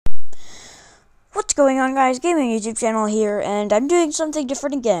What's going on, guys? Gaming YouTube channel here, and I'm doing something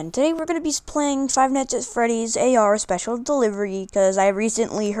different again. Today we're going to be playing Five Nights at Freddy's AR Special Delivery, because I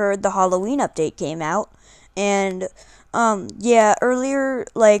recently heard the Halloween update came out. And, yeah, earlier,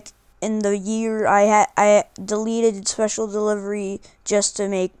 like, in the year, I deleted Special Delivery just to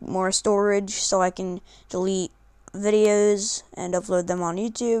make more storage, so I can delete videos and upload them on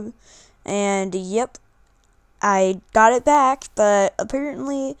YouTube. And, yep, I got it back, but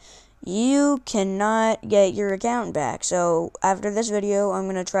apparently you cannot get your account back. So after this video, I'm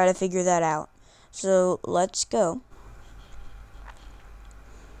going to try to figure that out. So let's go.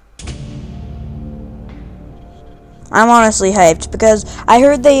 I'm honestly hyped because I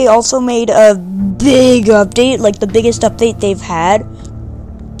heard they also made a big update, like the biggest update they've had.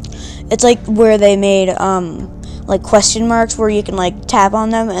 It's like where they made like question marks where you can like tap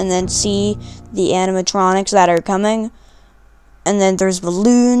on them and then see the animatronics that are coming. And then there's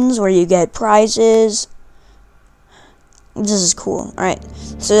balloons where you get prizes. This is cool. Alright.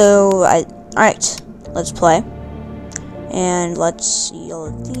 So, alright. Let's play. And let's see all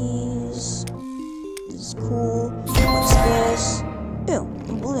of these. This is cool. What's this? Ew,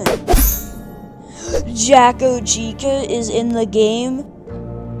 a balloon. Jacko Chica is in the game.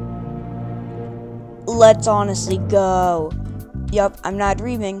 Let's honestly go. Yup, I'm not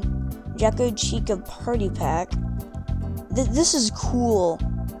dreaming. Jacko Chica Party Pack. This is cool.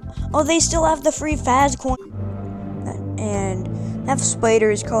 Oh, they still have the free Faz coin. And Fnaf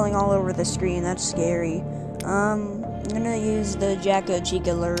spider is crawling all over the screen. That's scary. I'm gonna use the Jacko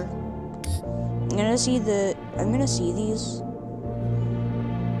Chica lure. I'm gonna see these.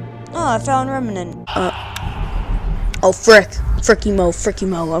 Oh, I found Remnant. Oh, fricky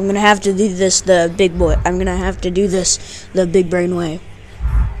mo. I'm gonna have to do this the big boy. I'm gonna have to do this the big brain way.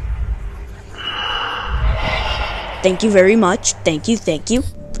 Thank you very much. Thank you.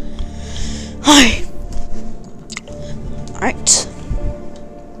 Hi. Alright.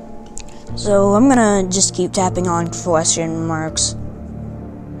 So, I'm gonna just keep tapping on question marks.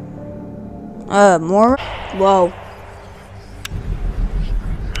 More? Whoa.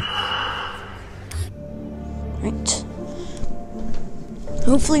 Right.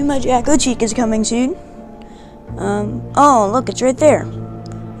 Hopefully my Jacko Cheek is coming soon. Oh, look, it's right there.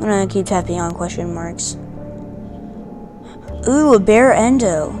 I'm gonna keep tapping on question marks. Ooh, a bear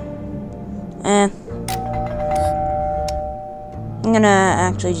endo. I'm gonna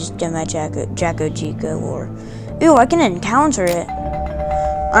actually just get my Jacko Chica lore. Ooh, I can encounter it.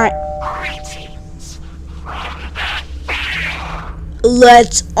 Alright.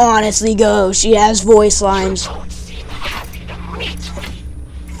 Let's honestly go. She has voice lines.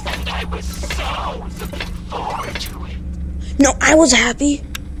 No, I was happy.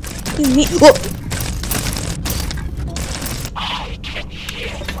 You mean... Whoa.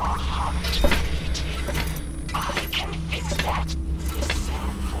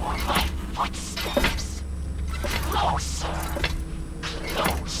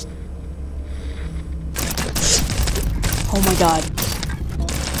 Oh my god.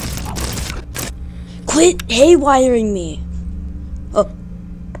 Quit haywiring me. Oh.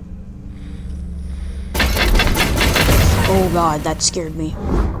 Oh god, that scared me.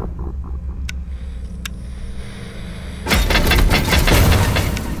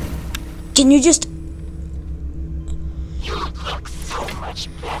 Can you just... You look so much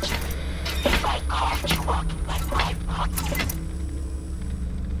better if I carved you up like my puppet.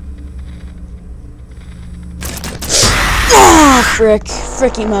 Ah,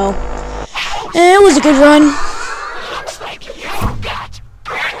 fricky mo. It was a good run. Looks like you got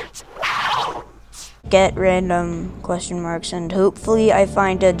burnt out. Get random question marks and hopefully I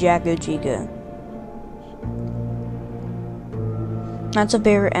find a Jacko Chica. That's a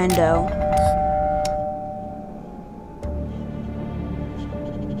bear endo.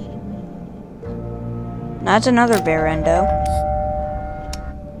 That's another bear endo.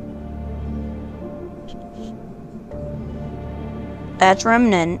 That's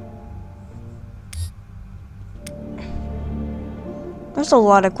Remnant. There's a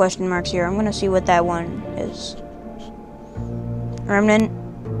lot of question marks here. I'm gonna see what that one is. Remnant.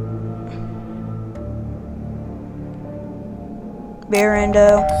 Bear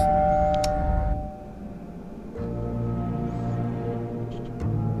endo.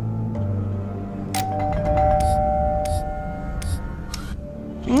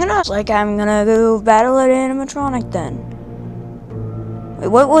 I'm gonna go battle an animatronic then. Wait,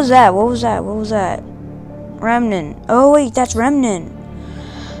 what was that? Remnant. Oh wait, that's Remnant.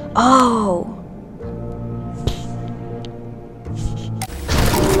 Oh.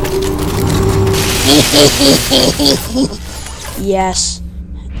 Yes.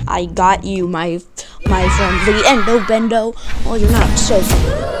 I got you, my friendly Endo Bendo. Oh, you're not so.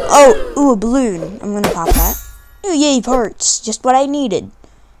 Oh, ooh, a balloon. I'm gonna pop that. Ooh, yay, parts. Just what I needed.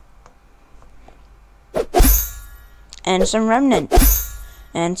 And some remnant.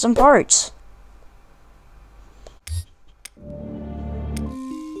 And some parts.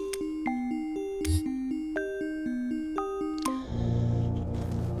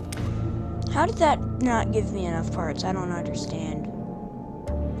 How did that not give me enough parts? I don't understand.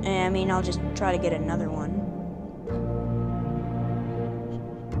 I mean, I'll just try to get another one.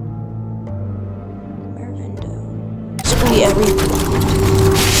 Where window? Basically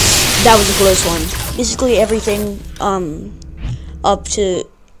that was a close one. Basically everything up to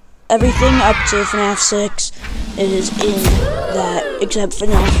FNAF 6 is in that, except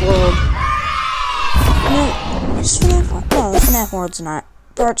FNAF World. No, is FNAF World? No, FNAF World's not.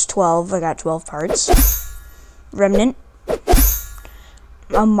 Parts 12. I got 12 parts. Remnant.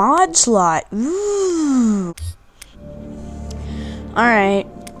 A mod slot. Ooh. Alright.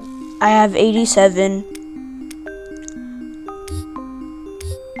 I have 87.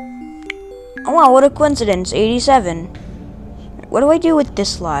 Oh wow, what a coincidence. 87. What do I do with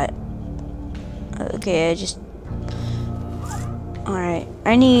this slot? Okay, Alright.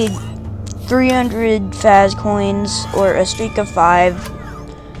 I need 300 Faz coins or a streak of 5.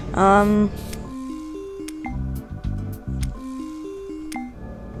 I'm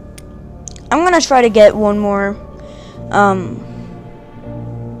gonna try to get one more.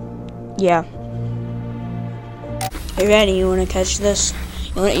 Yeah. You ready? You wanna catch this?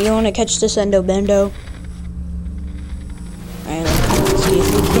 You wanna catch this Endo Bendo? Alright, let's see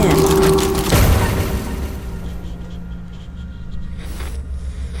if we can.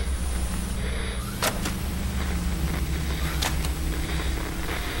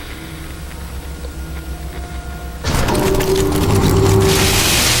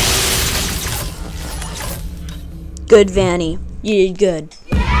 Good, Vanny. You did good.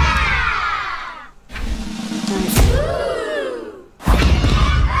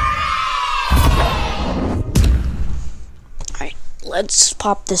 Alright, let's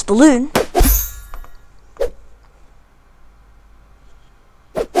pop this balloon.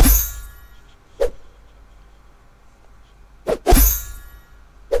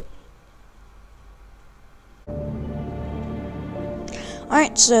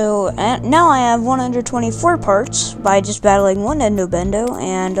 Alright, so now I have 124 parts by just battling one Endo Bendo,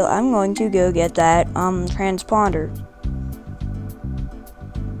 and I'm going to go get that transponder.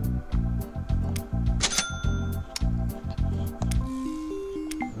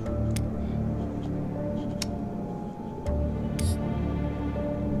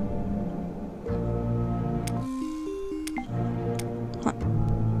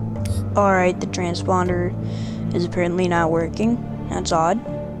 Alright, the transponder is apparently not working. That's odd.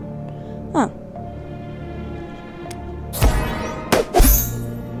 Huh.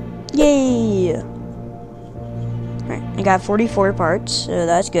 Yay! Alright, I got 44 parts, so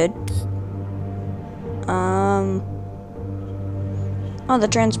that's good. Oh, the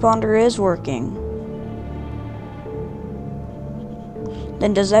transponder is working.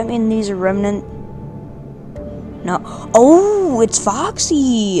 Then does that mean these are remnant? No. Oh, it's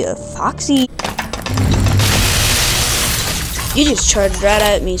Foxy! Foxy! You just charged right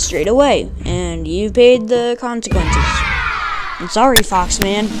at me straight away, and you paid the consequences. I'm sorry,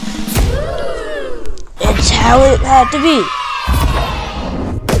 Foxman. It's how it had to be.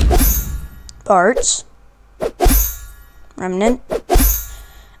 Parts. Remnant.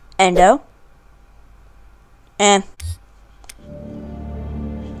 Endo. And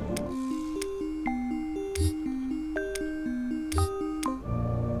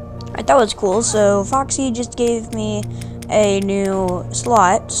alright, that was cool. So Foxy just gave me a new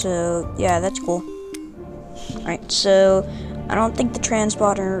slot, so yeah, that's cool. Alright, so I don't think the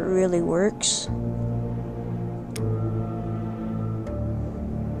transponder really works.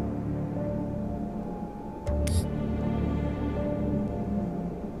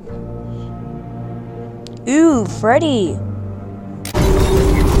 Ooh, Freddy!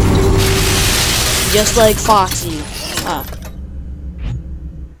 Just like Foxy. Huh.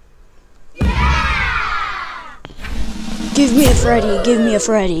 Give me a Freddy, give me a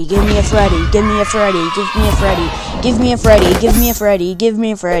Freddy, give me a Freddy, give me a Freddy, give me a Freddy, give me a Freddy, give me a Freddy, give me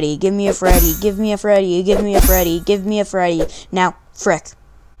a Freddy, give me a Freddy, give me a Freddy, give me a Freddy, give me a Freddy. Now, frick.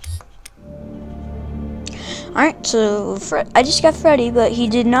 Alright, so I just got Freddy, but he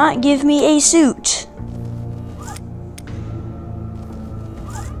did not give me a suit.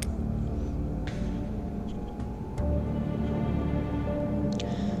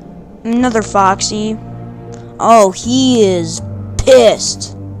 Another Foxy. Oh, he is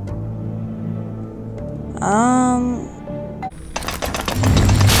pissed.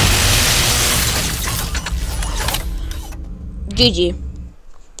 GG.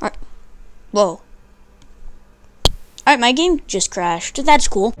 Alright. Whoa. Alright, my game just crashed. That's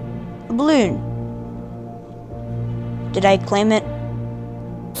cool. A balloon. Did I claim it?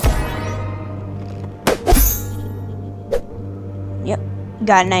 Yep.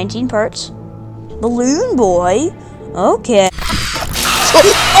 Got 19 parts. Balloon boy. Okay.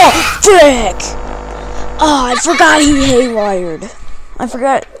 Oh, frick! Oh, I forgot he haywired. I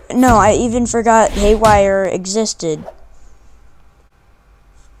forgot. No, I even forgot haywire existed.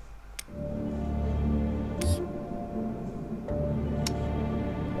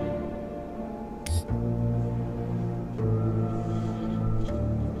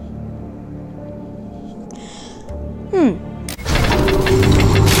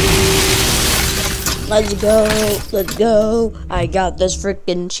 Let's go, let's go. I got this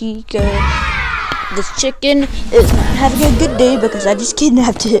freaking chicken. This chicken is not having a good day because I just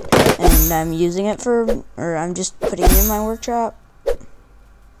kidnapped it. And I'm using it for, or I'm just putting it in my workshop.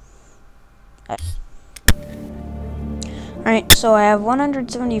 Alright, so I have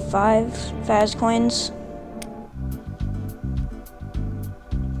 175 fast coins.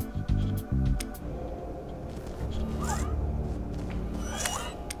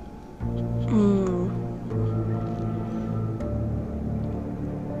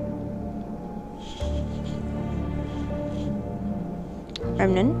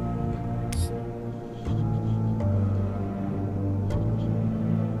 Remnant.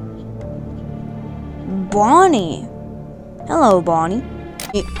 Bonnie. Hello, Bonnie.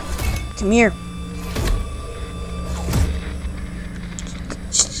 Hey, come here.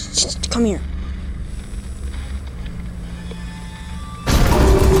 Just come here.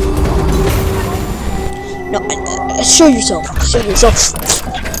 No, show yourself. Show yourself.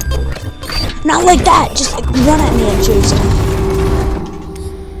 Not like that. Just like, run at me and show yourself.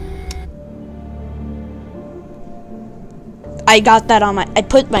 I got that on my. I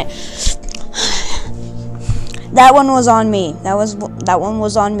put my. That one was on me. That one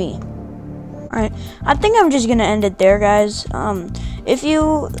was on me. Alright, I think I'm just gonna end it there, guys. If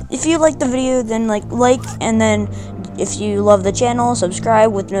you like the video, then like, and then if you love the channel,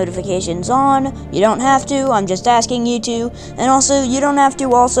 subscribe with notifications on. You don't have to. I'm just asking you to. And also, you don't have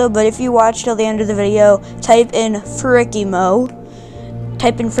to also. But if you watch till the end of the video, type in Frickimo.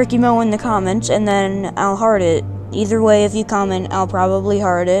 Type in Frickimo in the comments, and then I'll heart it. Either way, if you comment, I'll probably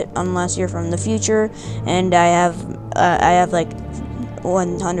heart it, unless you're from the future, and I have like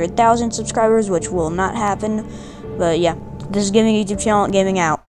 100,000 subscribers, which will not happen. But yeah, this is Gaming YouTube Channel, gaming out.